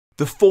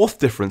The fourth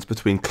difference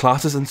between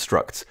classes and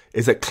structs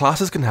is that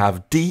classes can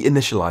have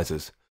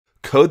deinitializers,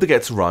 code that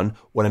gets run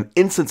when an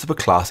instance of a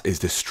class is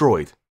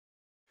destroyed.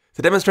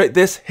 To demonstrate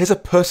this, here's a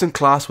person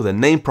class with a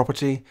name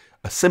property,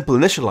 a simple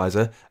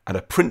initializer, and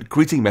a print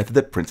greeting method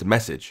that prints a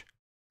message.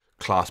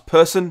 Class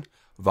person,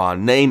 var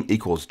name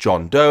equals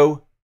John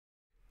Doe,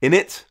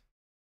 init,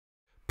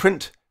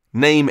 print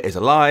name is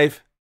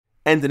alive,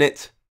 end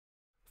init,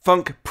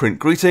 func print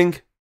greeting,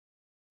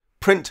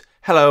 print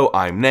hello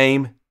I'm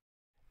name,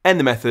 end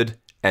the method,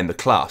 end the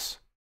class.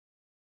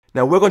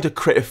 Now we're going to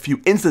create a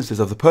few instances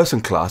of the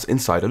person class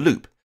inside a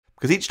loop,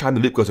 because each time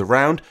the loop goes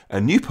around,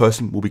 a new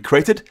person will be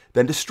created,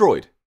 then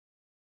destroyed.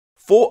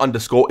 For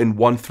underscore in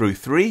 1 through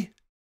 3,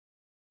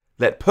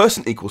 let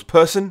person equals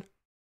person,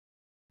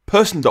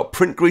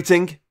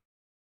 person.printGreeting,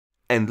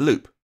 end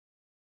loop.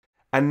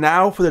 And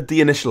now for the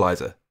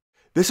deinitializer.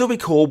 This will be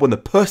called when the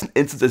person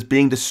instance is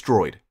being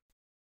destroyed.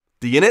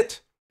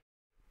 Deinit,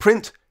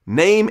 print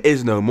name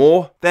is no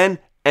more, then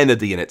end the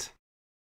deinit.